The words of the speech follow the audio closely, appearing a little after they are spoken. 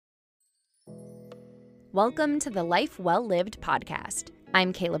Welcome to the Life Well Lived podcast.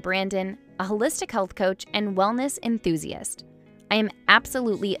 I'm Kayla Brandon, a holistic health coach and wellness enthusiast. I am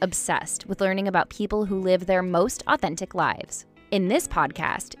absolutely obsessed with learning about people who live their most authentic lives. In this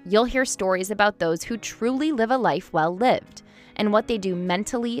podcast, you'll hear stories about those who truly live a life well lived and what they do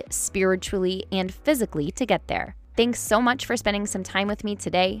mentally, spiritually, and physically to get there. Thanks so much for spending some time with me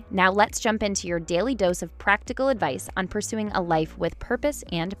today. Now let's jump into your daily dose of practical advice on pursuing a life with purpose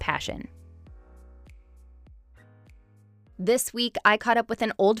and passion. This week, I caught up with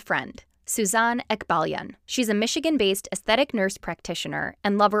an old friend, Suzanne Ekbalyan. She's a Michigan-based aesthetic nurse practitioner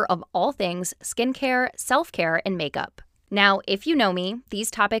and lover of all things skincare, self-care, and makeup. Now, if you know me, these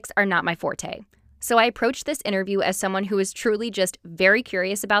topics are not my forte. So I approached this interview as someone who is truly just very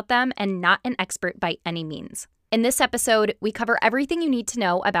curious about them and not an expert by any means. In this episode, we cover everything you need to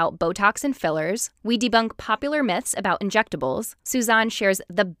know about Botox and fillers. We debunk popular myths about injectables. Suzanne shares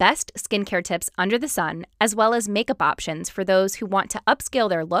the best skincare tips under the sun, as well as makeup options for those who want to upscale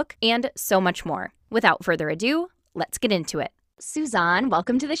their look, and so much more. Without further ado, let's get into it. Suzanne,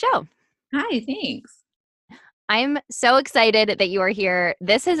 welcome to the show. Hi, thanks. I'm so excited that you are here.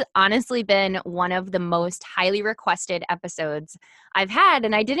 This has honestly been one of the most highly requested episodes I've had,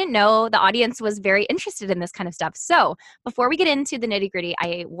 and I didn't know the audience was very interested in this kind of stuff. So before we get into the nitty-gritty,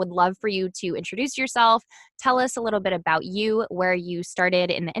 I would love for you to introduce yourself, tell us a little bit about you, where you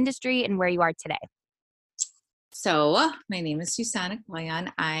started in the industry, and where you are today. So my name is Suzanne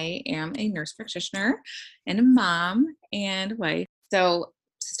Ekbalyan. I am a nurse practitioner and a mom and wife. So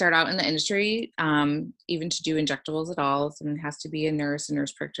to start out in the industry, even to do injectables at all, someone has to be a nurse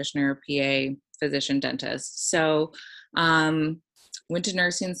practitioner, PA, physician, dentist. So went to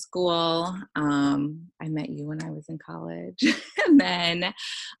nursing school. I met you when I was in college. and then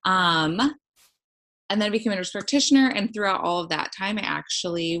I became a nurse practitioner. And throughout all of that time, I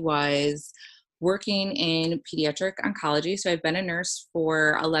actually was working in pediatric oncology. So I've been a nurse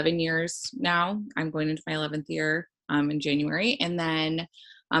for 11 years now. I'm going into my 11th year in January. And then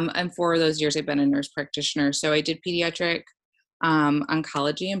and for those years, I've been a nurse practitioner. So I did pediatric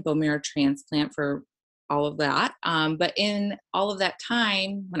oncology and bone marrow transplant for all of that. But in all of that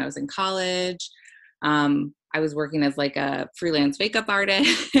time, when I was in college, I was working as like a freelance makeup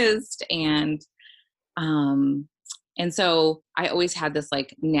artist. And so I always had this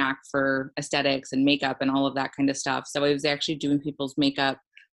like knack for aesthetics and makeup and all of that kind of stuff. So I was actually doing people's makeup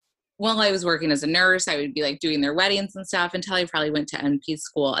while I was working as a nurse. I would be like doing their weddings and stuff until I probably went to NP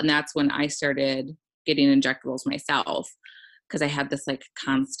school. And that's when I started getting injectables myself, because I had this like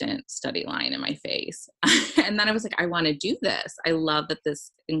constant study line in my face. And then I was like, I want to do this. I love that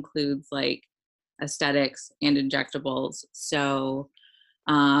this includes like aesthetics and injectables. So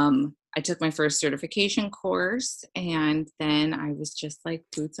I took my first certification course, and then I was just like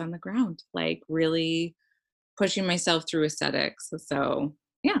boots on the ground, like really pushing myself through aesthetics. So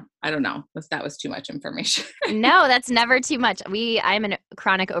yeah, I don't know if that was too much information. No, that's never too much. I'm a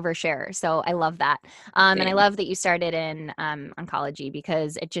chronic oversharer, so I love that. And I love that you started in oncology,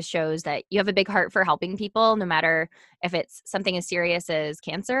 because it just shows that you have a big heart for helping people, no matter if it's something as serious as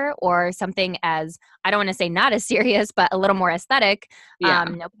cancer or something as, I don't want to say not as serious, but a little more aesthetic, Yeah.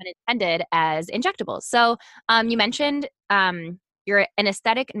 no pun intended, as injectables. So you mentioned you're an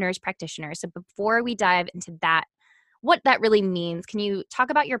aesthetic nurse practitioner. So before we dive into that, what that really means, can you talk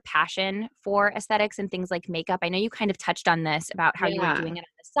about your passion for aesthetics and things like makeup? I know you kind of touched on this about how you were doing it on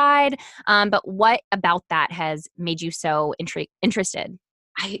the side, but what about that has made you so interested?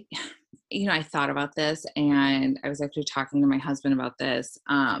 I thought about this, and I was actually talking to my husband about this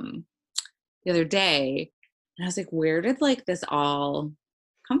the other day, and I was like, where did like this all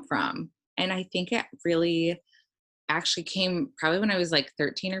come from? And I think it really actually came probably when I was like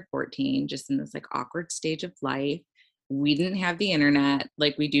 13 or 14, just in this like awkward stage of life. We didn't have the internet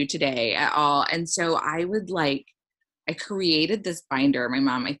like we do today at all. And so I created this binder. My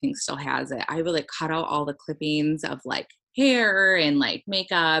mom, I think, still has it. I would like cut out all the clippings of like hair and like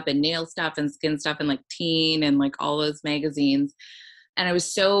makeup and nail stuff and skin stuff and like teen and like all those magazines. And I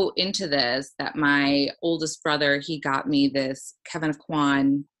was so into this that my oldest brother, he got me this Kevin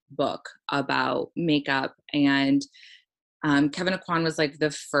Aucoin book about makeup. And Kevin Aucoin was like the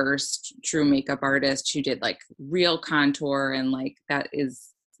first true makeup artist who did like real contour, and like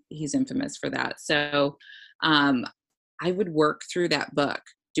he's infamous for that. So I would work through that book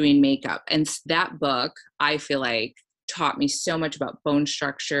doing makeup, and that book, I feel like, taught me so much about bone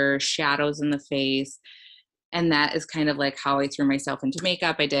structure, shadows in the face, and that is kind of like how I threw myself into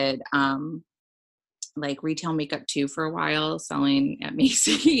makeup. I did like retail makeup too for a while, selling at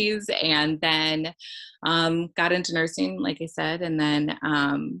Macy's, and then got into nursing, like I said, and then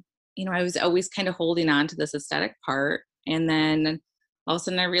I was always kind of holding on to this aesthetic part. And then all of a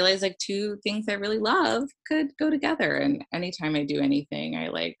sudden I realized like two things I really love could go together. And anytime I do anything, I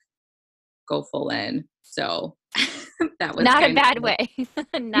like go full in. So that was Not a kind of bad like, way.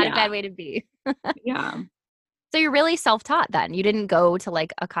 Not a yeah, bad way to be. yeah. So you're really self-taught then. You didn't go to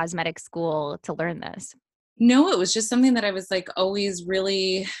like a cosmetic school to learn this. No, it was just something that I was like always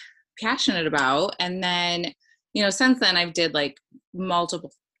really passionate about. And then, since then I've did like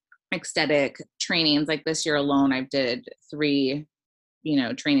multiple aesthetic trainings. Like this year alone, I've did 3,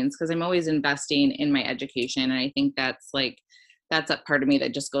 trainings because I'm always investing in my education. And I think that's a part of me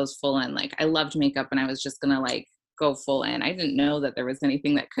that just goes full in. Like I loved makeup and I was just going to like go full in. I didn't know that there was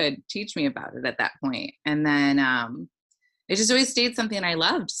anything that could teach me about it at that point. And then, it just always stayed something I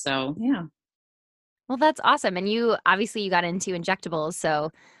loved. So yeah. Well, that's awesome. And you obviously you got into injectables,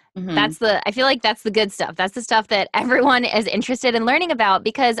 so Hmm. I feel like that's the good stuff. That's the stuff that everyone is interested in learning about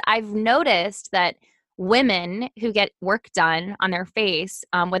because I've noticed that women who get work done on their face,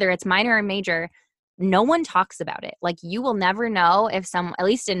 whether it's minor or major, no one talks about it. Like you will never know if at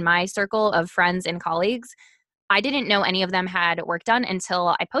least in my circle of friends and colleagues, I didn't know any of them had work done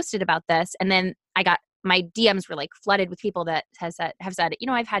until I posted about this. And then my DMs were like flooded with people that have said,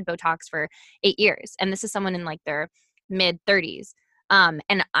 I've had Botox for 8 years. And this is someone in like their mid 30s.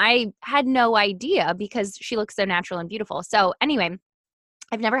 And I had no idea because she looks so natural and beautiful. So anyway,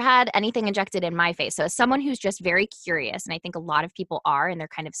 I've never had anything injected in my face. So as someone who's just very curious, and I think a lot of people are, and they're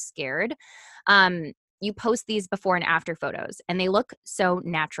kind of scared, you post these before and after photos and they look so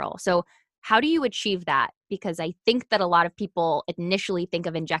natural. So how do you achieve that? Because I think that a lot of people initially think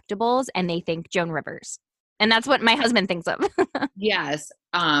of injectables and they think Joan Rivers. And that's what my husband thinks of. Yes.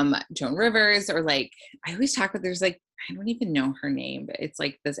 Joan Rivers, or like I always talk about, there's like, I don't even know her name, but it's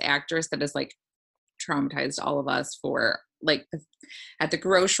like this actress that has like traumatized all of us for like at the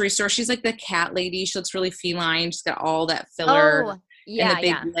grocery store. She's like the cat lady. She looks really feline. She's got all that filler Oh, and the yeah, big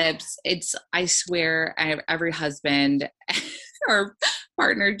yeah. lips. I swear, every husband or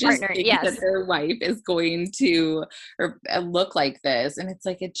partner just Partner, thinks that yes. their wife is going to or look like this. And it's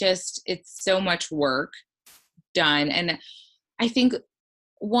like, it's so much work done. And I think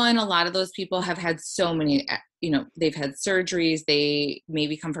a lot of those people have had so many, they've had surgeries. They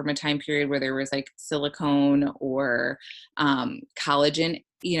maybe come from a time period where there was like silicone or collagen,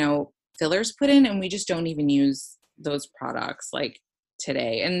 fillers put in, and we just don't even use those products like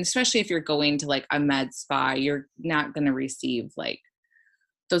today. And especially if you're going to like a med spa, you're not going to receive like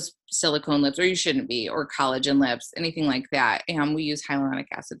those silicone lips, or you shouldn't be, or collagen lips, anything like that. And we use hyaluronic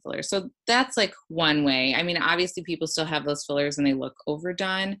acid fillers. So that's like one way. I mean, obviously people still have those fillers and they look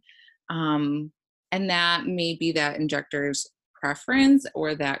overdone. And that may be that injector's preference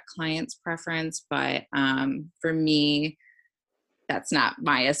or that client's preference. But for me, that's not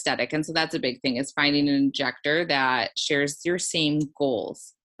my aesthetic. And so that's a big thing, is finding an injector that shares your same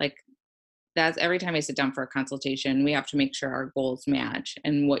goals. Like that's every time I sit down for a consultation, we have to make sure our goals match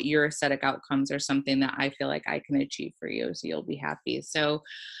and what your aesthetic outcomes are something that I feel like I can achieve for you. So you'll be happy. So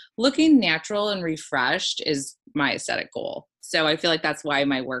looking natural and refreshed is my aesthetic goal. So I feel like that's why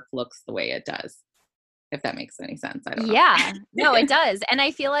my work looks the way it does, if that makes any sense. I don't Yeah. No, know. it does. And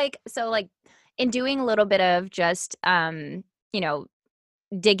I feel like in doing a little bit of just you know,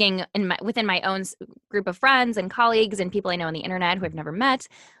 digging within my own group of friends and colleagues and people I know on the internet who I've never met,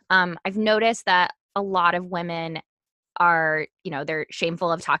 I've noticed that a lot of women are, they're shameful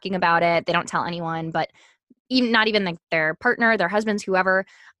of talking about it. They don't tell anyone, but even not even like their partner, their husbands, whoever.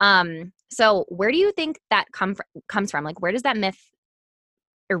 So where do you think that comes from? Like, where does that myth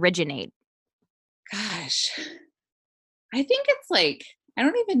originate? Gosh, I think it's like, I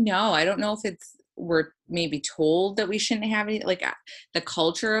don't even know. I don't know if we're maybe told that we shouldn't have any, like the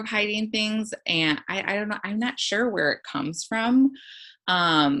culture of hiding things. And I don't know. I'm not sure where it comes from.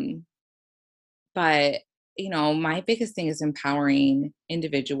 Um, but my biggest thing is empowering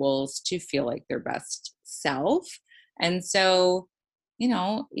individuals to feel like their best self. And so, you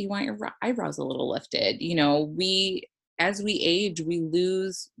want your eyebrows a little lifted. As we age, we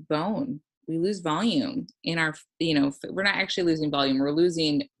lose bone, we lose volume in our, we're not actually losing volume, we're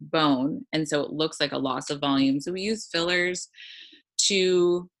losing bone. And so it looks like a loss of volume. So we use fillers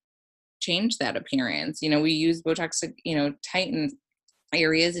to change that appearance. We use Botox to, tighten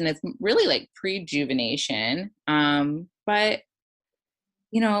areas, and it's really like prejuvenation. But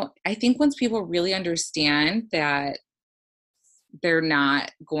I think once people really understand that they're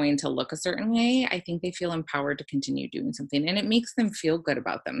not going to look a certain way, I think they feel empowered to continue doing something, and it makes them feel good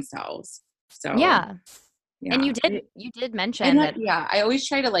about themselves. So Yeah. And Yeah. you did mention And that. yeah, I always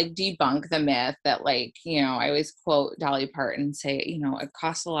try to like debunk the myth that like, I always quote Dolly Parton and say, it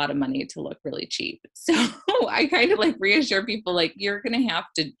costs a lot of money to look really cheap. So I kind of like reassure people like you're going to have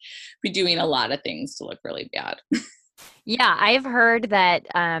to be doing a lot of things to look really bad. Yeah, I've heard that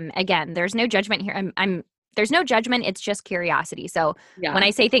again, there's no judgment here. There's no judgment, it's just curiosity. So when Yeah.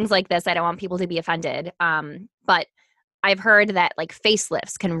 I say things like this, I don't want people to be offended. But I've heard that like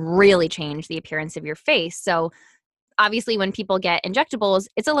facelifts can really change the appearance of your face. So obviously when people get injectables,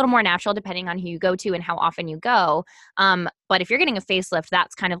 it's a little more natural depending on who you go to and how often you go. But if you're getting a facelift,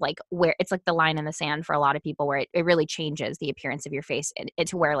 that's kind of like where it's like the line in the sand for a lot of people where it really changes the appearance of your face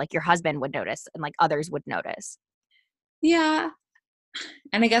to where like your husband would notice and like others would notice. Yeah.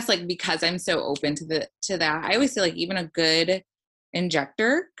 And I guess like because I'm so open to that, I always say like even a good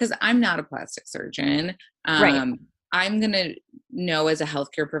injector, because I'm not a plastic surgeon. Right. I'm gonna know as a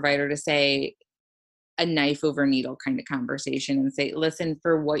healthcare provider to say a knife over needle kind of conversation and say, listen,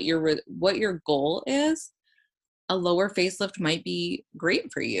 for what your goal is, a lower facelift might be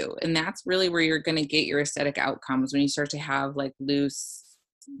great for you. And that's really where you're gonna get your aesthetic outcomes when you start to have like loose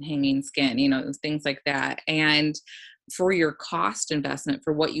hanging skin, things like that. And for your cost investment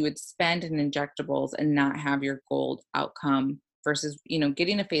for what you would spend in injectables and not have your gold outcome versus,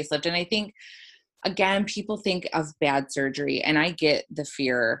 getting a facelift. And I think, again, people think of bad surgery, and I get the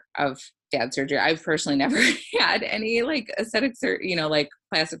fear of bad surgery. I've personally never had any like like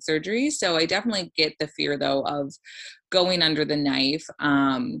plastic surgery. So I definitely get the fear though of going under the knife.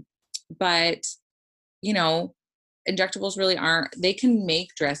 But, you know, injectables really aren't, they can make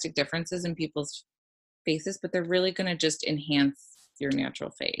drastic differences in people's faces, but they're really going to just enhance your natural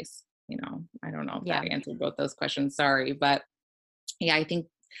face. I don't know if Yeah. that answered both those questions. Sorry. But yeah, I think,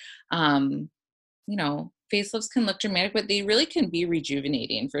 um, facelifts can look dramatic, but they really can be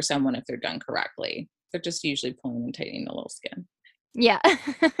rejuvenating for someone if they're done correctly. They're just usually pulling and tightening a little skin. Yeah.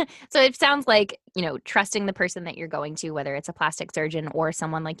 So it sounds like, trusting the person that you're going to, whether it's a plastic surgeon or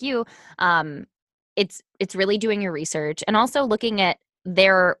someone like you, um, it's really doing your research and also looking at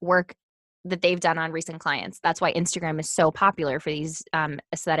their work that they've done on recent clients. That's why Instagram is so popular for these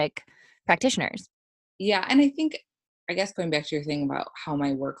aesthetic practitioners. Yeah. And I think, I guess going back to your thing about how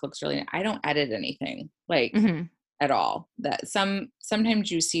my work looks really, I don't edit anything like Hmm. at all. That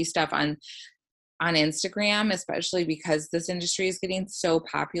sometimes you see stuff on Instagram, especially because this industry is getting so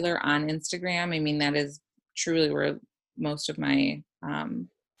popular on Instagram. I mean, that is truly where most of my,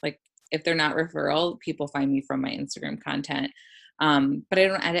 like, if they're not referral, people find me from my Instagram content. But I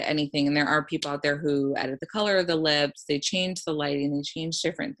don't edit anything. And there are people out there who edit the color of the lips, they change the lighting, they change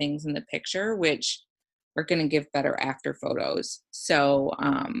different things in the picture, which are going to give better after photos. So,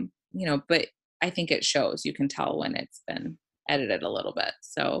 but I think it shows, you can tell when it's been edited a little bit.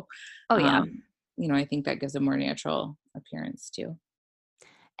 So, Oh, yeah. um, I think that gives a more natural appearance too.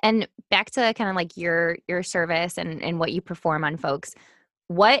 And back to kind of like your service and what you perform on folks.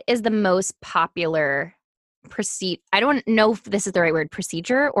 What is the most popular I don't know if this is the right word,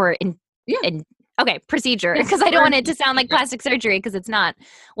 procedure or Yeah. in okay, procedure, Yeah. because I don't Or want it to sound like plastic surgery because it's not.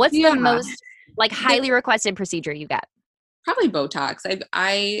 What's the yeah. most like The, highly requested procedure you get? probably Botox.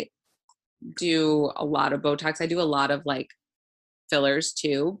 I do a lot of Botox. I do a lot of like fillers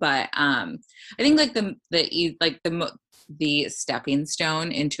too, but I think like the stepping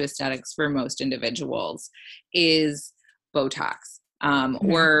stone into aesthetics for most individuals is Botox.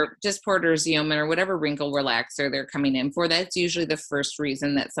 Mhm. Or just Porter's Xeomin or whatever wrinkle relaxer they're coming in for. That's usually the first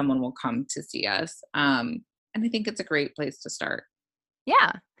reason that someone will come to see us. And I think it's a great place to start.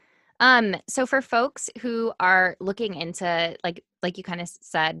 Yeah. So for folks who are looking into like you kind of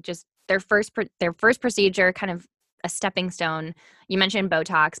said, just their first procedure, kind of a stepping stone. You mentioned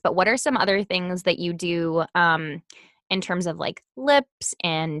Botox, but what are some other things that you do in terms of like lips,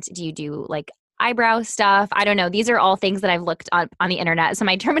 and do you do like eyebrow stuff? I don't know. These are all things that I've looked up on the internet, so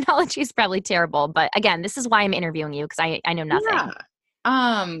my terminology is probably terrible. But again, this is why I'm interviewing you because I know Yeah. nothing.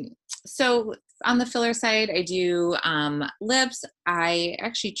 Um, so on the filler side, I do lips. I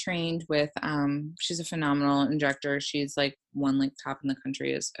actually trained with she's a phenomenal injector. She's like one like top in the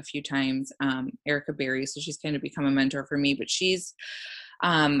country is a few times. Erica Berry. So she's kind of become a mentor for me. But she's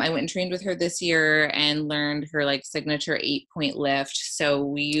I went and trained with her this year and learned her like signature 8-point lift. So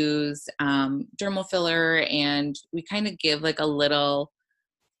we use dermal filler and we kind of give like a little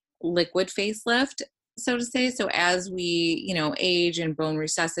liquid facelift, so to say. So as we, age and bone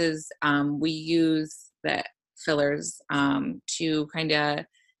recesses, we use the fillers to kind of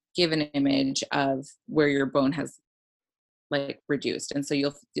give an image of where your bone has like reduced. And so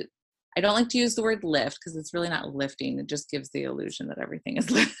I don't like to use the word lift because it's really not lifting. It just gives the illusion that everything is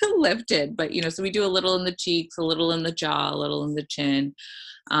lifted. But, so we do a little in the cheeks, a little in the jaw, a little in the chin.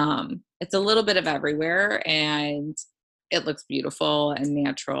 It's a little bit of everywhere, and it looks beautiful and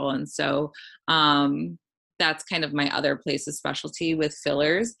natural. And so that's kind of my other place of specialty with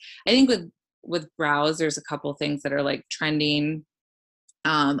fillers. I think with brows, there's a couple things that are like trending.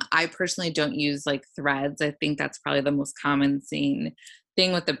 I personally don't use like threads. I think that's probably the most common thing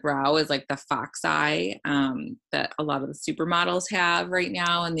with the brow is like the fox eye that a lot of the supermodels have right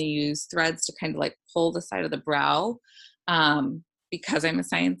now. And they use threads to kind of like pull the side of the brow. Because I'm a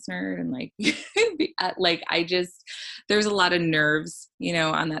science nerd and like there's a lot of nerves,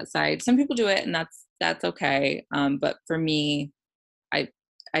 on that side. Some people do it and that's okay. But for me, I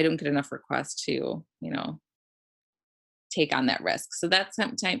don't get enough requests to, take on that risk. So that's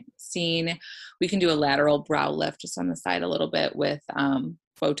sometimes seen. We can do a lateral brow lift just on the side a little bit with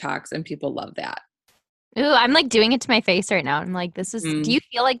Botox, and people love that. Ooh, I'm like doing it to my face right now. I'm like, do you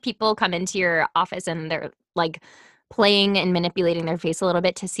feel like people come into your office and they're like playing and manipulating their face a little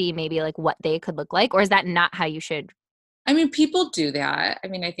bit to see maybe like what they could look like? Or is that not how you should? I mean, people do that. I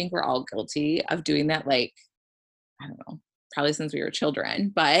mean, I think we're all guilty of doing that. Like, I don't know, probably since we were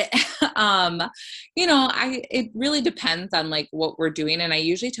children, but, it really depends on like what we're doing. And I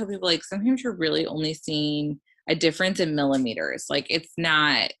usually tell people like, sometimes you're really only seeing a difference in millimeters. Like it's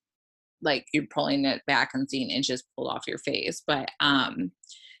not like you're pulling it back and seeing inches pulled off your face, but,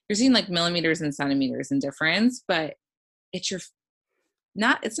 you're seeing like millimeters and centimeters in difference, but it's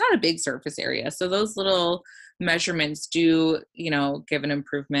it's not a big surface area. So those little measurements do, give an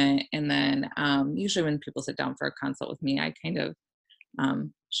improvement. And then usually when people sit down for a consult with me, I kind of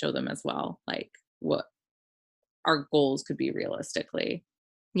show them as well, like what our goals could be realistically.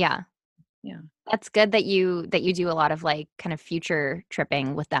 Yeah. Yeah. That's good that you do a lot of like kind of future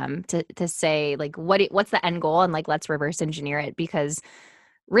tripping with them to say like what's the end goal and like let's reverse engineer it, because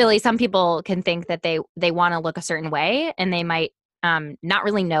really some people can think that they want to look a certain way and they might not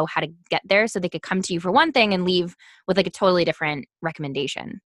really know how to get there, so they could come to you for one thing and leave with like a totally different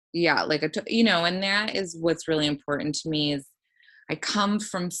recommendation. Yeah, like and that is what's really important to me is I come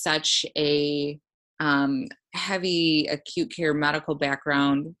from such a heavy acute care medical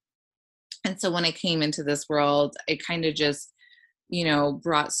background. And so when I came into this world, I kind of just,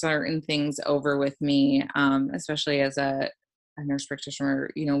 brought certain things over with me, especially as a nurse practitioner.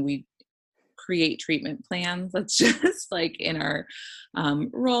 We create treatment plans. That's just like in our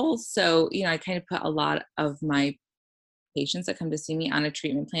roles. So, I kind of put a lot of my patients that come to see me on a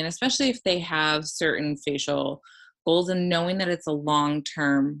treatment plan, especially if they have certain facial goals, and knowing that it's a long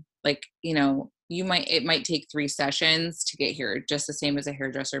term, like, it might take 3 sessions to get here, just the same as a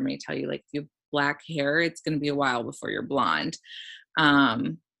hairdresser may tell you, like, if you have black hair, it's going to be a while before you're blonde.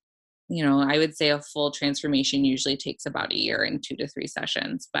 I would say a full transformation usually takes about a year and 2 to 3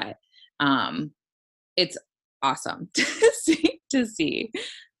 sessions, but it's awesome to see. So,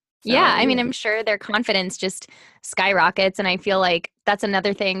 Yeah, I mean, I'm sure their confidence just skyrockets. And I feel like that's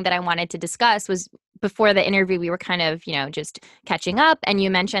another thing that I wanted to discuss was before the interview, we were kind of, just catching up. And you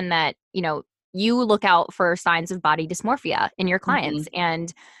mentioned that, you look out for signs of body dysmorphia in your clients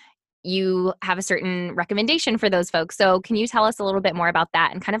and you have a certain recommendation for those folks. So can you tell us a little bit more about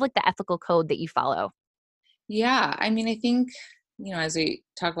that and kind of like the ethical code that you follow? yeah, I mean, I think, as we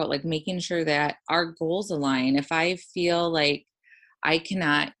talk about like making sure that our goals align, if I feel like I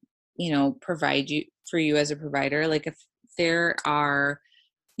cannot, provide you for you as a provider, like if there are,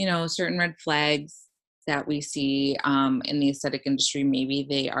 certain red flags that we see in the aesthetic industry, maybe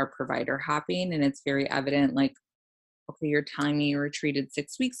they are provider hopping and it's very evident, like, okay, you're telling me you were treated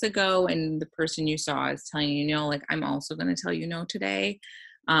 6 weeks ago and the person you saw is telling you no, like I'm also going to tell you no today.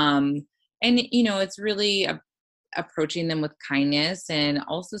 And it's really approaching them with kindness, and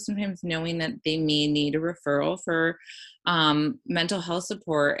also sometimes knowing that they may need a referral for mental health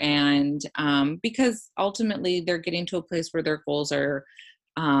support, and because ultimately they're getting to a place where their goals are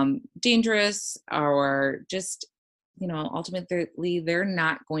dangerous, or just ultimately they're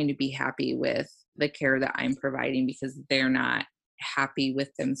not going to be happy with the care that I'm providing because they're not happy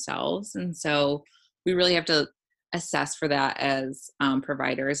with themselves. And so we really have to assess for that as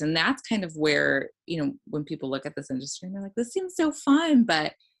providers. And that's kind of where, when people look at this industry and they're like, this seems so fun,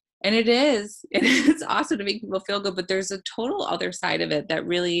 and it is, and it's awesome to make people feel good, but there's a total other side of it that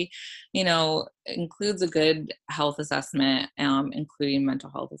really, includes a good health assessment, including mental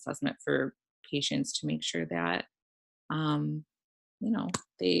health assessment for patients to make sure that, you know,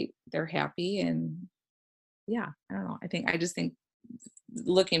 they're happy. And yeah, I don't know. I just think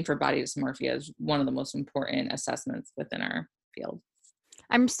looking for body dysmorphia is one of the most important assessments within our field.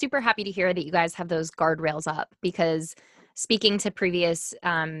 I'm super happy to hear that you guys have those guardrails up because speaking to previous,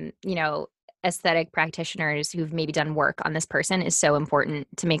 aesthetic practitioners who've maybe done work on this person is so important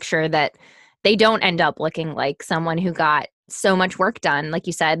to make sure that they don't end up looking like someone who got so much work done. Like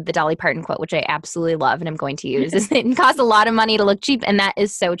you said, the Dolly Parton quote, which I absolutely love and I'm going to use, is it costs a lot of money to look cheap. And that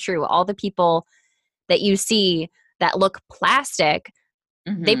is so true. All the people that you see that look plastic,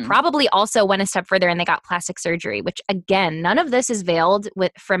 they probably also went a step further and they got plastic surgery, which again, none of this is veiled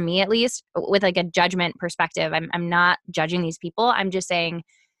with, from me at least, with like a judgment perspective. I'm not judging these people. I'm just saying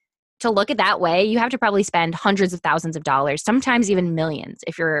to look at that way, you have to probably spend hundreds of thousands of dollars, sometimes even millions,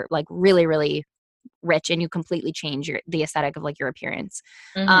 if you're like really, really rich and you completely change the aesthetic of like your appearance.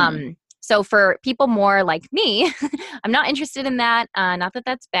 So for people more like me, I'm not interested in that. Not that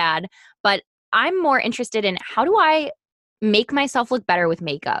that's bad, but I'm more interested in how do I make myself look better with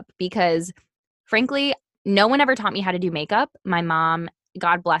makeup? Because frankly, no one ever taught me how to do makeup. My mom,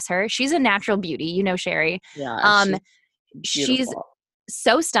 God bless her, she's a natural beauty. You know, Sherry. Yeah, She's beautiful.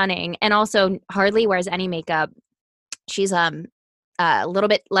 so stunning and also hardly wears any makeup. She's a little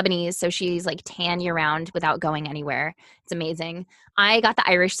bit Lebanese, so she's like tan year round without going anywhere. It's amazing. I got the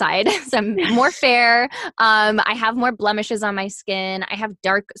Irish side, so I'm more fair. I have more blemishes on my skin. I have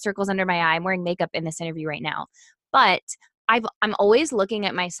dark circles under my eye. I'm wearing makeup in this interview right now, but I'm always looking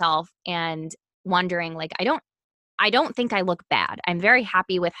at myself and wondering, like, I don't think I look bad. I'm very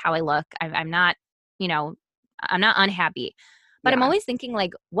happy with how I look. I'm not, you know, I'm not unhappy. But I'm Yeah. always thinking,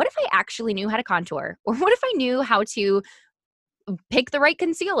 like, what if I actually knew how to contour? Or what if I knew how to pick the right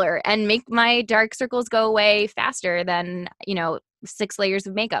concealer and make my dark circles go away faster than, 6 layers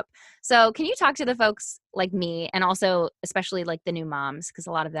of makeup? So can you talk to the folks like me and also especially like the new moms, because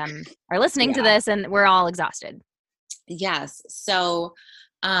a lot of them are listening to Yeah. this and we're all exhausted. Yes. So,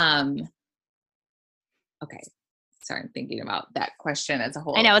 um, okay. Sorry, I'm thinking about that question as a I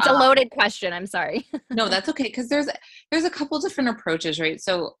whole. know it's a loaded question. I'm sorry. No, that's okay because there's a couple different approaches, right?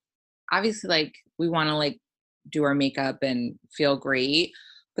 So obviously, like we want to like do our makeup and feel great,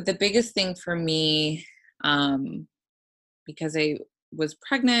 but the biggest thing for me, um, because I was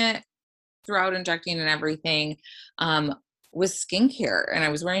pregnant throughout injecting and everything, um, was skincare, and I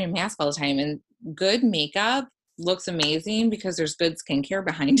was wearing a mask all the time. And good makeup looks amazing because there's good skincare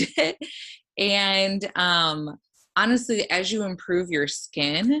behind it. And honestly, as you improve your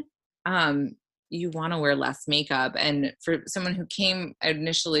skin, um, you want to wear less makeup. And for someone who came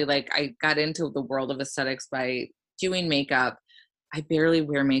initially, like I got into the world of aesthetics by doing makeup, I barely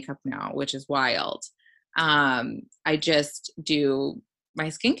wear makeup now, which is wild. I just do my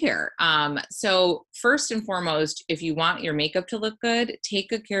skincare. So first and foremost, if you want your makeup to look good, take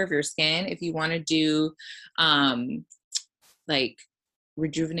good care of your skin. If you want to do um, like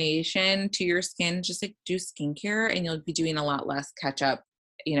rejuvenation to your skin, just like do skincare and you'll be doing a lot less catch up,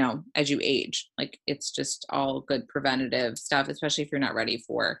 as you age. Like it's just all good preventative stuff, especially if you're not ready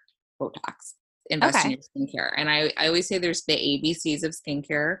for Botox. Invest in Okay. your skincare. And I always say there's the ABCs of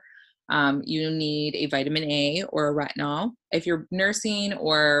skincare. You need a vitamin A or a retinol. If you're nursing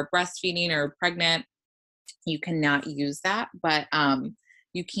or breastfeeding or pregnant, you cannot use that, but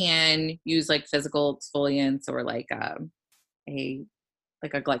you can use like physical exfoliants or like a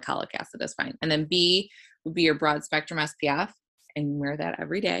like a glycolic acid is fine. And then B would be your broad spectrum SPF, and you wear that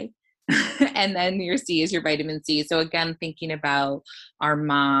every day. And then your C is your vitamin C. So again, thinking about our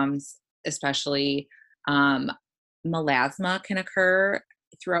moms, especially, melasma can occur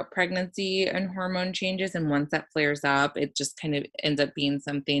throughout pregnancy and hormone changes. And once that flares up, it just kind of ends up being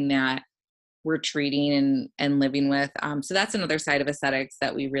something that we're treating and living with. So that's another side of aesthetics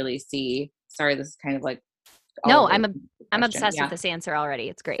that we really see. Sorry, this is kind of like all No, over the I'm question. obsessed with Yeah. this answer already.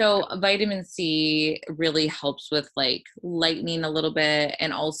 It's great. So vitamin C really helps with like lightening a little bit.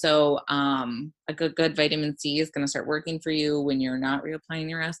 And also a good vitamin C is going to start working for you when you're not reapplying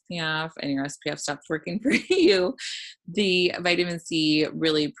your SPF and your SPF stops working for you. The vitamin C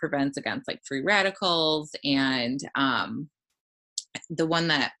really prevents against like free radicals. And the one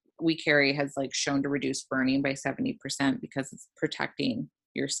that we carry has like shown to reduce burning by 70% because it's protecting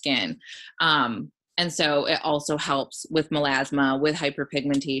your skin. And so it also helps with melasma, with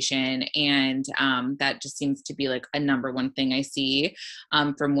hyperpigmentation. And that just seems to be like a number one thing I see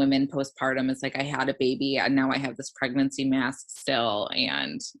from women postpartum. It's like, I had a baby and now I have this pregnancy mask still,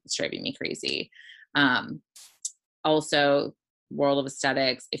 and it's driving me crazy. Also, world of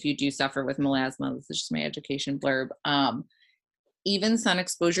aesthetics, if you do suffer with melasma, this is just my education blurb. Even sun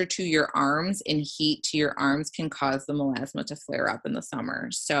exposure to your arms and heat to your arms can cause the melasma to flare up in the summer.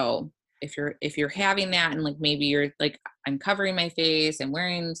 So if you're having that and like maybe you're like, I'm covering my face, I'm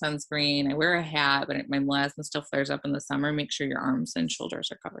wearing sunscreen, I wear a hat, but my melasma still flares up in the summer, make sure your arms and shoulders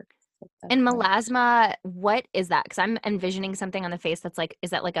are covered. So that's And fine. melasma, what is that? Because I'm envisioning something on the face that's like, is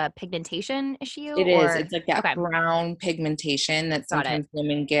that like a pigmentation issue It is. or? It's like that Okay, brown pigmentation that got it. sometimes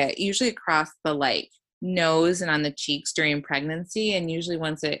women get, usually across the like nose and on the cheeks during pregnancy. And usually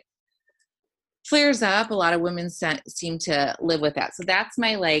once it flares up, a lot of women seem to live with that. So that's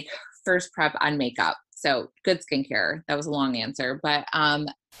my like first prep on makeup. So good skincare. That was a long answer, but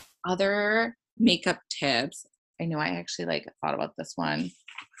other makeup tips. I know I actually like thought about this one.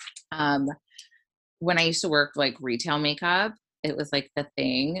 When I used to work like retail makeup, it was like the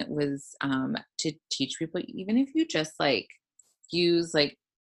thing was to teach people, even if you just like use like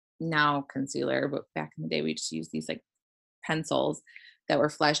now concealer, but back in the day we just used these like pencils that were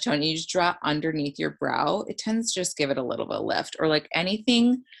flesh tone. You just draw underneath your brow. It tends to just give it a little bit of lift, or like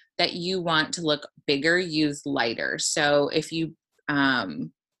anything that you want to look bigger, use lighter. So if you,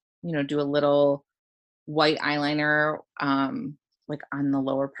 do a little white eyeliner, like on the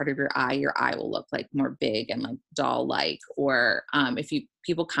lower part of your eye will look like more big and like doll like. Or if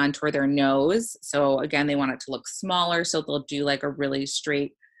people contour their nose. So again, they want it to look smaller. So they'll do like a really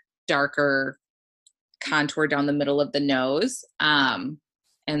straight, darker contour down the middle of the nose. And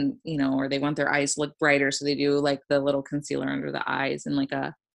or they want their eyes to look brighter, so they do like the little concealer under the eyes and like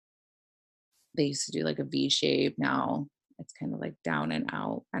they used to do like a V shape. Now it's kind of like down and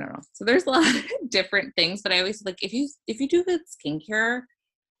out. I don't know. So there's a lot of different things, but I always like if you do good skincare,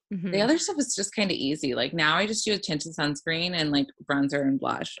 the Hmm. other stuff is just kind of easy. Like now I just do a tinted sunscreen and like bronzer and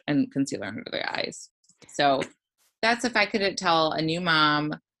blush and concealer under the eyes. So that's if I could tell a new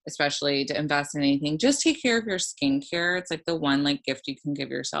mom, especially to invest in anything, just take care of your skincare. It's like the one like gift you can give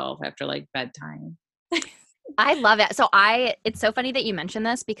yourself after like bedtime. I love it. It's so funny that you mentioned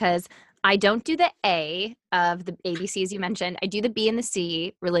this because I don't do the A of the ABCs you mentioned. I do the B and the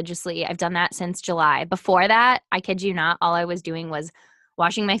C religiously. I've done that since July. Before that, I kid you not, all I was doing was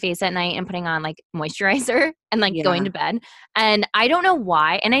washing my face at night and putting on like moisturizer and like going Yeah. to bed. And I don't know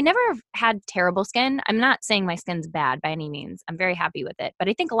why. And I never had terrible skin. I'm not saying my skin's bad by any means. I'm very happy with it. But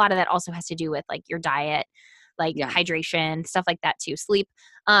I think a lot of that also has to do with like your diet, like Yeah. hydration, stuff like that too, sleep.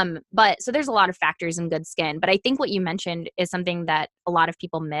 But so there's a lot of factors in good skin. But I think what you mentioned is something that a lot of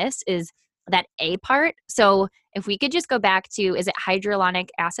people miss is that A part. So if we could just go back to, is it hyaluronic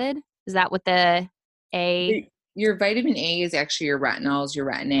acid? Is that what the A? Your vitamin A is actually your retinols, your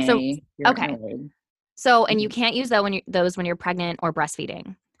retin So A, your okay. retinoid. So and you Mhm. can't use those when you're pregnant or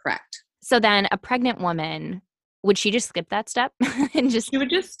breastfeeding. Correct. So then a pregnant woman, would she just skip that step and just She would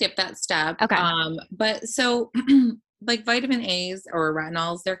just skip that step. okay. But so like vitamin A's or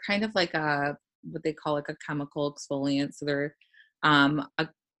retinols, they're kind of like what they call like a chemical exfoliant. So they're a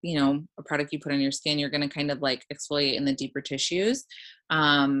product you put on your skin, you're going to kind of like exfoliate in the deeper tissues.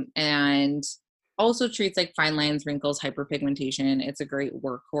 And also treats like fine lines, wrinkles, hyperpigmentation. It's a great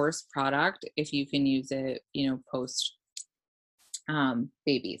workhorse product if you can use it, post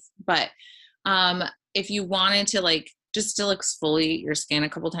babies. But if you wanted to like just still exfoliate your skin a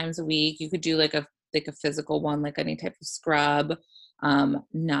couple times a week, you could do like a physical one, like any type of scrub. Not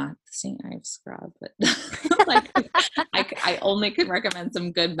the St. Ives scrub, but like I only can recommend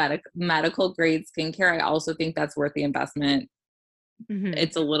some good medical grade skincare. I also think that's worth the investment. Hmm.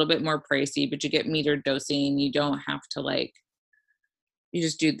 It's a little bit more pricey, but you get metered dosing. You don't have to like, you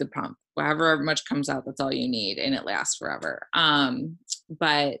just do the pump. However much comes out, that's all you need, and it lasts forever.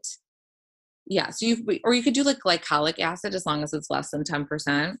 But yeah, so you could do like glycolic acid as long as it's less than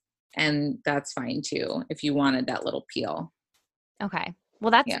 10%, and that's fine too if you wanted that little peel. Okay.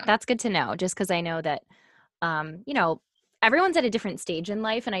 Well, Yeah. that's good to know just because I know that you know, everyone's at a different stage in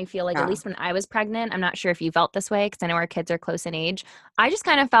life. And I feel like, at Yeah. least when I was pregnant, I'm not sure if you felt this way because I know our kids are close in age. I just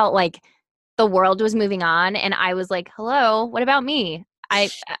kind of felt like the world was moving on. And I was like, hello, what about me?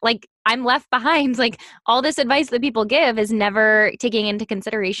 I'm left behind. Like, all this advice that people give is never taking into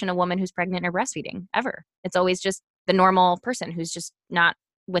consideration a woman who's pregnant or breastfeeding ever. It's always just the normal person who's just not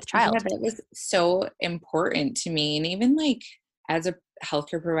with Yeah, child. that was so important to me. And even like as a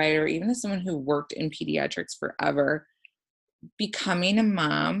healthcare provider, even as someone who worked in pediatrics forever, becoming a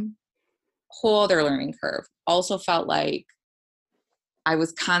mom, whole other learning curve. Also felt like I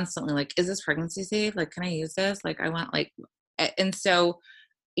was constantly like, is this pregnancy safe? Like, can I use this? Like, I want like, and so,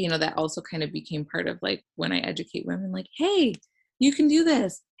 that also kind of became part of like when I educate women, like, hey, you can do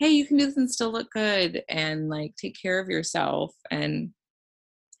this. Hey, you can do this and still look good and like take care of yourself. And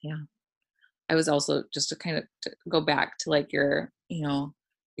yeah, I was also just to kind of to go back to like your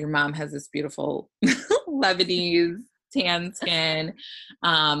mom has this beautiful Lebanese tan skin.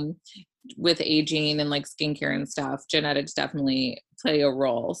 Um, with aging and like skincare and stuff, genetics definitely play a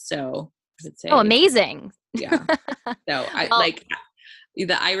role. So I would Oh, say, amazing. yeah. So I Well, like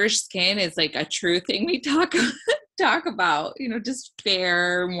the Irish skin is like a true thing we talk about, just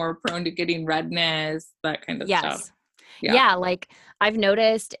fair, more prone to getting redness, that kind of stuff. yes. Yeah. Yeah, like I've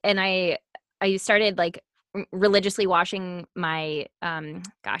noticed, and I started like religiously washing my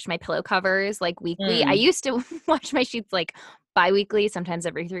gosh, my pillow covers like weekly. I Mm. used to wash my sheets like bi-weekly, sometimes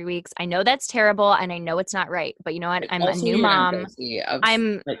every 3 weeks. I know that's terrible and I know it's not right, but you know what? I'm a Also, new you're not mom. guilty of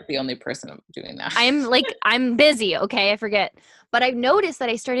I'm like the only person doing that. I'm busy, okay? I forget. But I've noticed that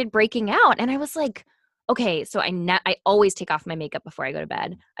I started breaking out and I was like, okay, so I always take off my makeup before I go to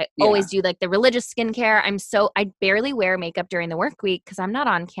bed. I always Yeah. do like the religious skincare. I barely wear makeup during the work week cuz I'm not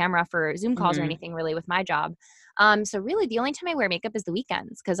on camera for Zoom calls or Hmm. anything really with my job. So really the only time I wear makeup is the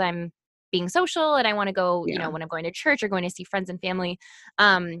weekends cuz I'm being social and I want to go, Yeah. when I'm going to church or going to see friends and family.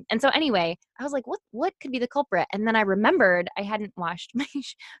 And so anyway, I was like, what could be the culprit? And then I remembered I hadn't washed my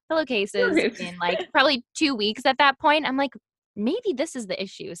pillowcases Right. in like probably 2 weeks at that point. I'm like, maybe this is the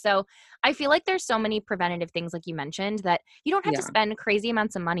issue. So I feel like there's so many preventative things, like you mentioned, that you don't have to Yeah. spend crazy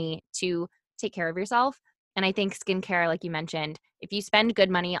amounts of money to take care of yourself. And I think skincare, like you mentioned, if you spend good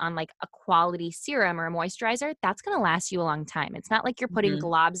money on like a quality serum or a moisturizer, that's going to last you a long time. It's not like you're putting Hmm.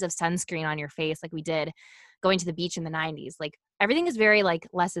 globs of sunscreen on your face like we did going to the beach in the 90s. Like everything is very like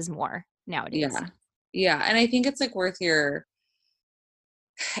less is more nowadays. Yeah. Yeah. And I think it's like worth your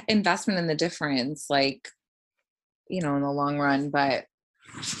investment in the difference, like, in the long run. But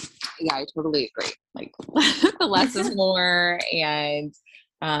yeah, I totally agree. Like the less is more. And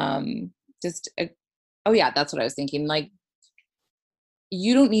um just oh yeah, that's what I was thinking. Like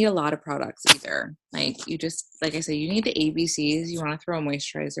you don't need a lot of products either. Like you just, like I said, you need the ABCs. You want to throw a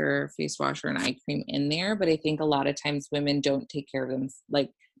moisturizer, face wash, or an eye cream in there. But I think a lot of times women don't take care of them. Like,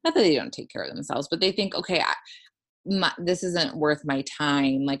 not that they don't take care of themselves, but they think, okay, this isn't worth my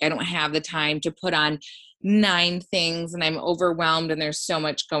time. Like I don't have the time to put on 9 things and I'm overwhelmed and there's so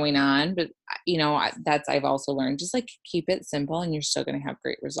much going on. But I've also learned, just like keep it simple and you're still going to have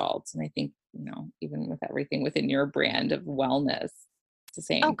great results. And I think, even with everything within your brand of wellness, it's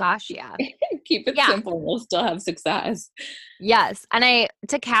the Oh same. gosh, yeah. Keep it Yeah. simple and we'll still have success. Yes. And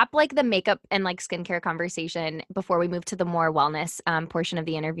to cap like the makeup and like skincare conversation before we move to the more wellness portion of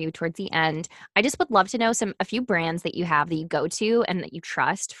the interview towards the end, I just would love to know a few brands that you have that you go to and that you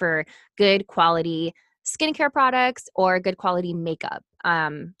trust for good quality skincare products or good quality makeup.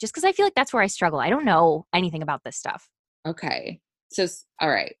 Just because I feel like that's where I struggle. I don't know anything about this stuff. Okay. So, all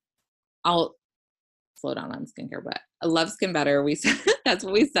right. I'll slow down on skincare, but I love Skin Better. That's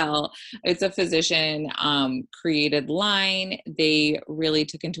what we sell. It's a physician created line. They really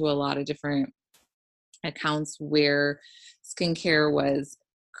took into a lot of different accounts where skincare was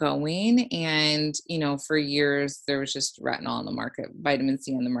going. And, for years there was just retinol on the market, vitamin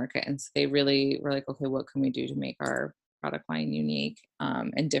C on the market. And so they really were like, okay, what can we do to make our product line unique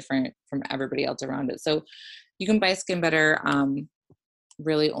and different from everybody else around it? So you can buy Skin Better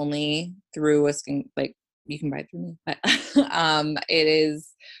really only through a skin, like you can buy it through me, but it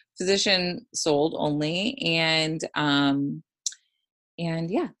is physician sold only. And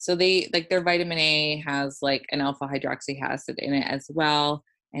yeah, so they like their vitamin A has like an alpha hydroxy acid in it as well.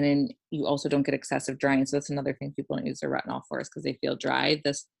 And then you also don't get excessive drying. So that's another thing people don't use their retinol for, is because they feel dry.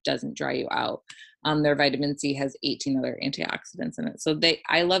 This doesn't dry you out. Their vitamin C has 18 other antioxidants in it. So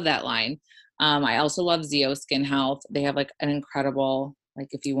I love that line. I also love Zeo Skin Health. They have like an incredible, like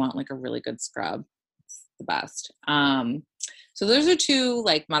if you want like a really good scrub, it's the best. So those are two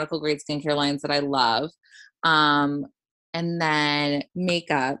like medical grade skincare lines that I love. And then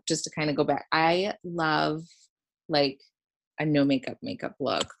makeup, just to kind of go back, I love like a no makeup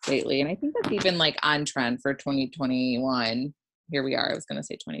look lately. And I think that's even like on trend for 2021. Here we are. I was going to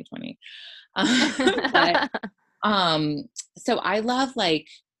say 2020. But so I love like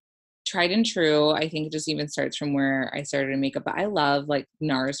tried and true. I think it just even starts from where I started in makeup. But I love like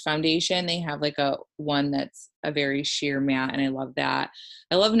NARS foundation. They have like a one that's a very sheer matte, and I love that.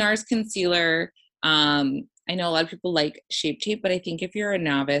 I love NARS concealer. I know a lot of people like Shape Tape, but I think if you're a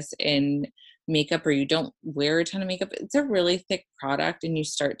novice in makeup or you don't wear a ton of makeup, it's a really thick product, and you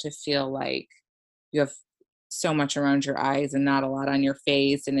start to feel like you have so much around your eyes and not a lot on your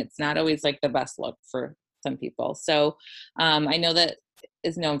face, and it's not always like the best look for some people. So I know that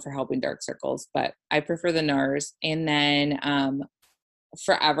is known for helping dark circles, but I prefer the NARS. And then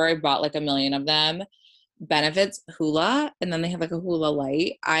forever I bought like a million of them. Benefits Hoola, and then they have like a Hoola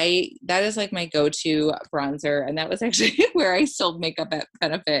Light. That is like my go-to bronzer, and that was actually where I sold makeup at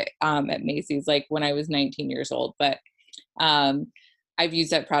Benefit at Macy's, like when I was 19 years old. But I've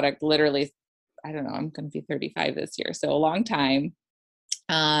used that product literally, I don't know, I'm going to be 35 this year. So a long time.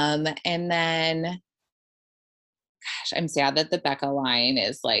 And then gosh, I'm sad that the Becca line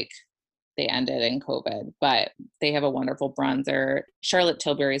is like, they ended in COVID, but they have a wonderful bronzer. Charlotte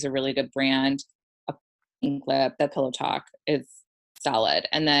Tilbury is a really good brand. A Pink Lip, that Pillow Talk is solid.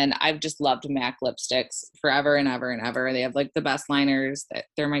 And then I've just loved MAC lipsticks forever and ever and ever. They have like the best liners. That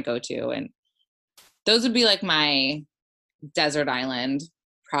they're my go-to. And those would be like my desert island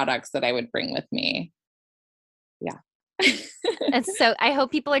products that I would bring with me. Yeah. And so I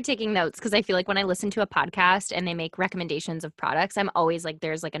hope people are taking notes, because I feel like when I listen to a podcast and they make recommendations of products, I'm always like,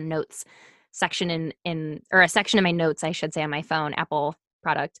 there's like a notes section or a section in my notes, I should say, on my phone, Apple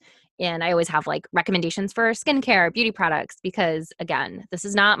product. And I always have like recommendations for skincare, beauty products, because again, this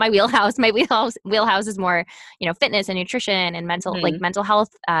is not my wheelhouse. My wheelhouse is more, fitness and nutrition and mental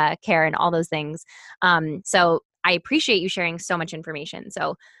health care and all those things. So I appreciate you sharing so much information.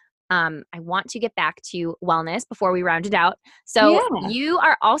 So I want to get back to wellness before we round it out. So Yeah. you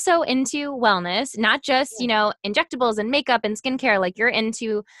are also into wellness, not just, injectables and makeup and skincare, like you're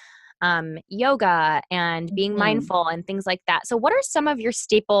into yoga and being mindful and things like that. So what are some of your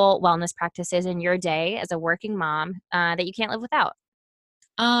staple wellness practices in your day as a working mom that you can't live without?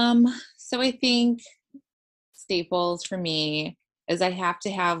 So I think staples for me is I have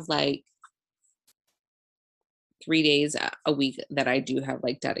to have like 3 days a week that I do have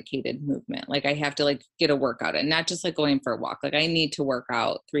like dedicated movement. Like I have to like get a workout and not just like going for a walk. Like I need to work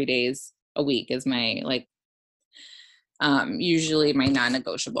out 3 days a week is my like usually my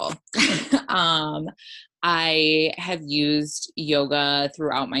non-negotiable. I have used yoga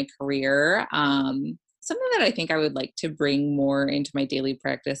throughout my career. Something that I think I would like to bring more into my daily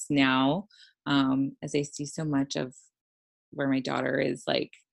practice now, as I see so much of where my daughter is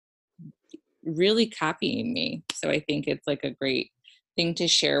like really copying me. So I think it's like a great thing to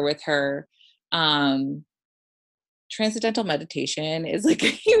share with her. Transcendental meditation is like a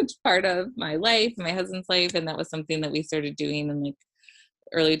huge part of my life, my husband's life. And that was something that we started doing in like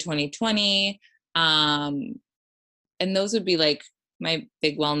early 2020. And those would be like my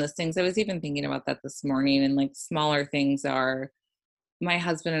big wellness things. I was even thinking about that this morning, and like smaller things are my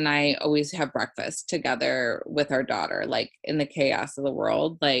husband and I always have breakfast together with our daughter, like in the chaos of the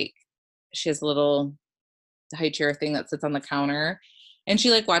world. Like she has a little high chair thing that sits on the counter, and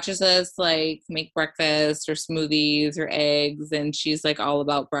she like watches us like make breakfast or smoothies or eggs, and she's like all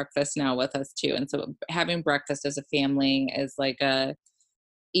about breakfast now with us too. And so having breakfast as a family is like a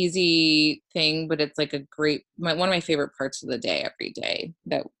easy thing, but it's like a great one of my favorite parts of the day every day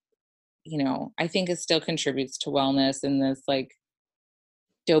that I think it still contributes to wellness and this like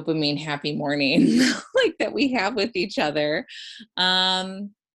dopamine happy morning like that we have with each other.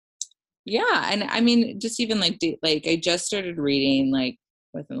 Yeah, and I mean, just even like like I just started reading like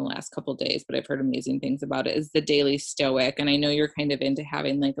within the last couple of days, but I've heard amazing things about it. Is the Daily Stoic, and I know you're kind of into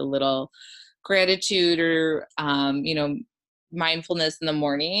having like a little gratitude or mindfulness in the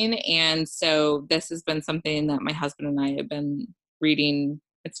morning, and so this has been something that my husband and I have been reading.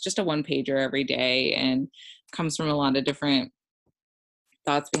 It's just a one pager every day, and comes from a lot of different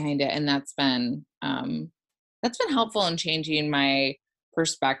thoughts behind it, and that's been helpful in changing my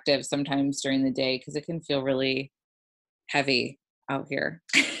perspective sometimes during the day, because it can feel really heavy out here.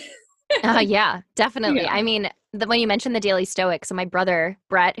 Yeah, definitely. Yeah. I mean, when you mentioned the Daily Stoic, so my brother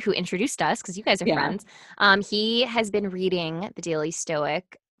Brett, who introduced us, because you guys are Yeah. friends, he has been reading the Daily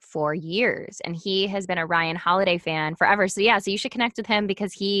Stoic for years, and he has been a Ryan Holiday fan forever. So yeah, so you should connect with him,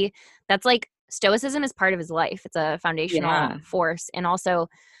 because that's like Stoicism is part of his life. It's a foundational Yeah. force, and also,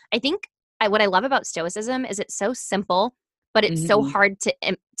 I think what I love about Stoicism is it's so simple, but it's so Mhm. hard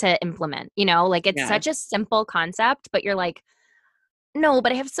to implement. Like it's Yes. such a simple concept, but you're like, no,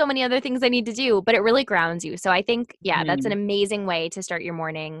 but I have so many other things I need to do, but it really grounds you. So I think, yeah, that's an Mhm. amazing way to start your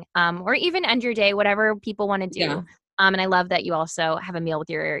morning, or even end your day, whatever people want to Yeah. do. And I love that you also have a meal with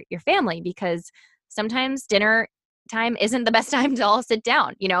your family, because sometimes dinner time isn't the best time to all sit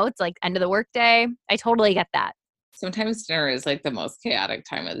down. It's like end of the workday. I totally get that. Sometimes dinner is like the most chaotic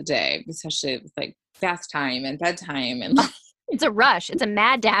time of the day, especially with like bath time and bedtime and It's a rush. It's a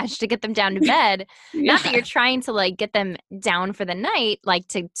mad dash to get them down to bed. Not that you're yeah. trying to like get them down for the night, like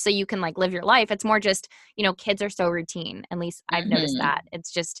so you can like live your life. It's more just, kids are so routine. At least I've noticed Mhm. that.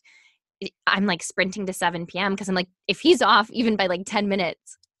 It's just I'm like sprinting to 7 p.m. because I'm like, if he's off even by like 10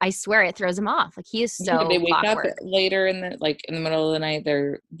 minutes, I swear it throws him off. Like he is Yeah, they so wake up clockwork. later in the middle of the night,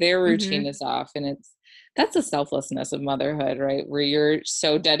 their Hmm. routine is off, and that's the selflessness of motherhood, right? Where you're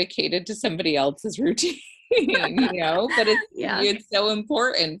so dedicated to somebody else's routine, but Yeah. it's so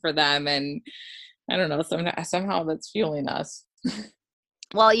important for them, and I don't know, somehow that's fueling us.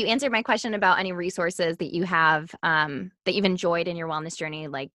 Well, you answered my question about any resources that you have that you've enjoyed in your wellness journey,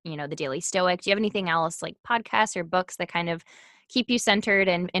 like, the Daily Stoic. Do you have anything else, like podcasts or books that kind of keep you centered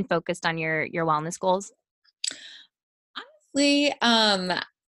and focused on your wellness goals? Honestly, I'm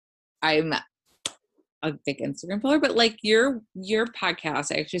a big Instagram follower, but like your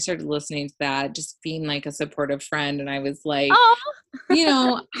podcast, I actually started listening to that, just being like a supportive friend. And I was like, Oh,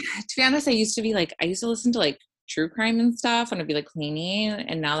 to be honest, I used to listen to like true crime and stuff and I'd be like cleaning.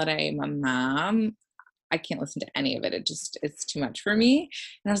 And now that I'm a mom, I can't listen to any of it. It's too much for me.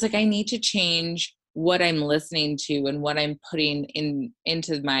 And I was like, I need to change what I'm listening to and what I'm putting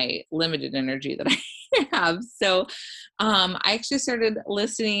into my limited energy that I have. So I actually started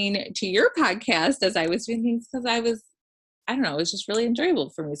listening to your podcast as I was doing things because I don't know, it was just really enjoyable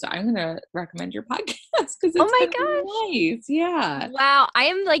for me. So I'm going to recommend your podcast because oh it's my been gosh. really nice. Yeah. Wow. I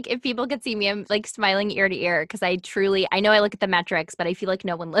am like, if people could see me, I'm like smiling ear to ear because I know I look at the metrics, but I feel like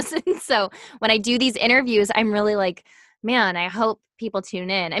no one listens. So when I do these interviews, I'm really like, man, I hope people tune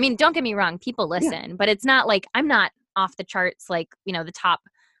in. I mean, don't get me wrong, people Yeah. listen, but it's not like I'm not off the charts like, the top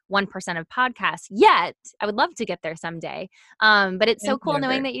 1% of podcasts yet. I would love to get there someday. But it's so And cool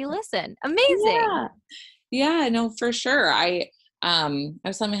knowing never. that you listen. Amazing. Yeah. Yeah, no, for sure. I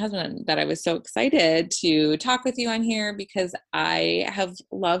was telling my husband that I was so excited to talk with you on here because I have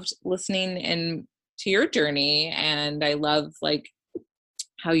loved listening and to your journey and I love like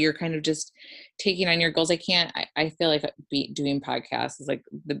how you're kind of just taking on your goals. I feel like doing podcasts is like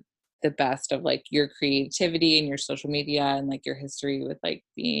the best of like your creativity and your social media and like your history with like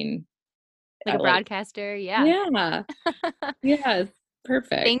being Like a like broadcaster. Yeah. yeah. Yes.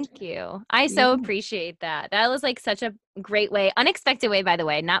 Perfect. Thank you. I Yeah. so appreciate that. That was like such a great way, unexpected way, by the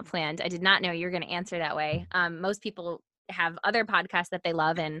way, not planned. I did not know you were going to answer that way. Most people have other podcasts that they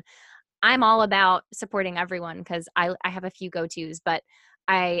love, and I'm all about supporting everyone because I have a few go tos, but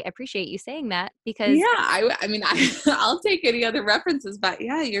I appreciate you saying that Yeah, because I mean, I'll take any other references, but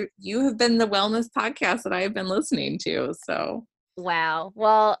yeah, you have been the wellness podcast that I have been listening to. So, wow.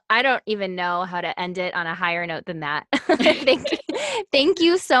 Well, I don't even know how to end it on a higher note than that. Thank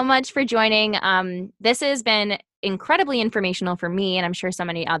you so much for joining. This has been incredibly informational for me, and I'm sure so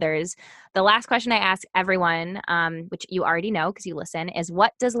many others. The last question I ask everyone, which you already know because you listen, is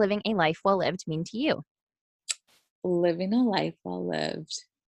what does living a life well lived mean to you? living a life well lived.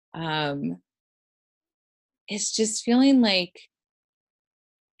 Um, it's just feeling like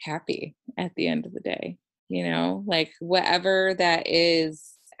happy at the end of the day, like whatever that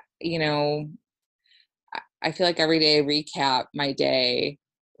is, you know, I feel like every day I recap my day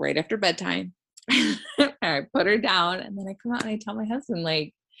right after bedtime. I put her down and then I come out and I tell my husband,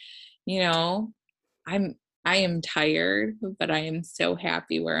 like, you know, I'm I am tired, but I am so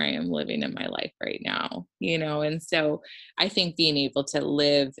happy where I am living in my life right now, and so I think being able to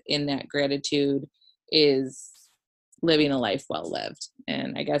live in that gratitude is living a life well lived.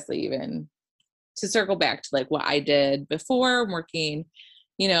 And I guess even to circle back to like what I did before working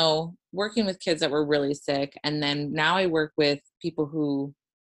with kids that were really sick. And then now I work with people who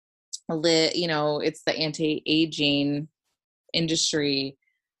live, it's the anti-aging industry.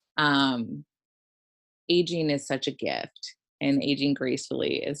 Um, Aging is such a gift and aging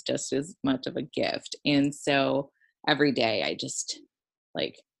gracefully is just as much of a gift. And so every day I just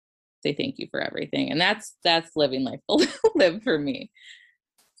like say thank you for everything. And that's living life live for me.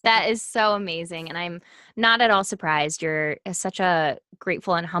 So That is so amazing. And I'm not at all surprised. You're such a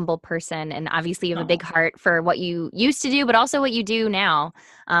grateful and humble person. And obviously, you have a big no. heart for what you used to do, but also what you do now.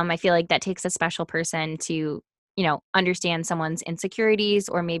 I feel like that takes a special person to, understand someone's insecurities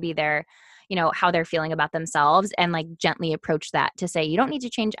or maybe their, how they're feeling about themselves and like gently approach that to say, you don't need to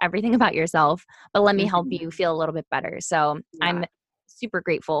change everything about yourself, but let me help Mhm. you feel a little bit better. So I'm Yeah. super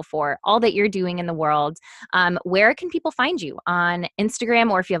grateful for all that you're doing in the world. Where can people find you on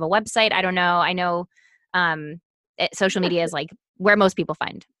Instagram or if you have a website? I don't know. I know social media is like where most people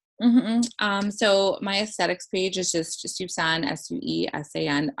find. So my aesthetics page is just Susan,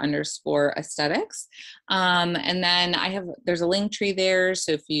 SUESAN _aesthetics. And then there's a link tree there.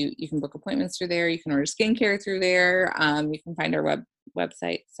 So if you can book appointments through there, you can order skincare through there. You can find our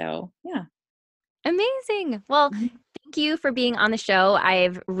website. So yeah. Amazing. Well, Mhm. thank you for being on the show.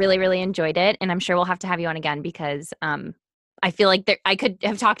 I've really, really enjoyed it. And I'm sure we'll have to have you on again because I feel like I could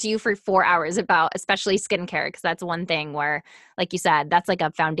have talked to you for 4 hours about especially skincare because that's one thing where, like you said, that's like a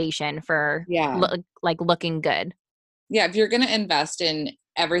foundation for Yeah. like looking good. Yeah. If you're going to invest in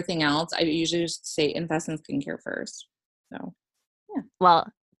everything else, I usually just say invest in skincare first. So yeah. Well,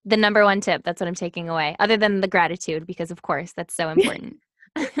 the number one tip, that's what I'm taking away, other than the gratitude, because of course that's so important.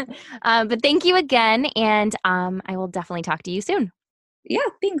 But thank you again. And I will definitely talk to you soon. Yeah,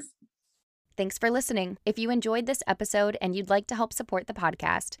 thanks. Thanks for listening. If you enjoyed this episode and you'd like to help support the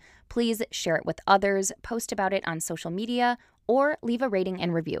podcast, please share it with others, post about it on social media, or leave a rating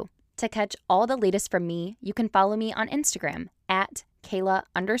and review. To catch all the latest from me, you can follow me on Instagram at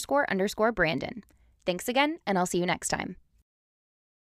Kayla__Brandon. Thanks again, and I'll see you next time.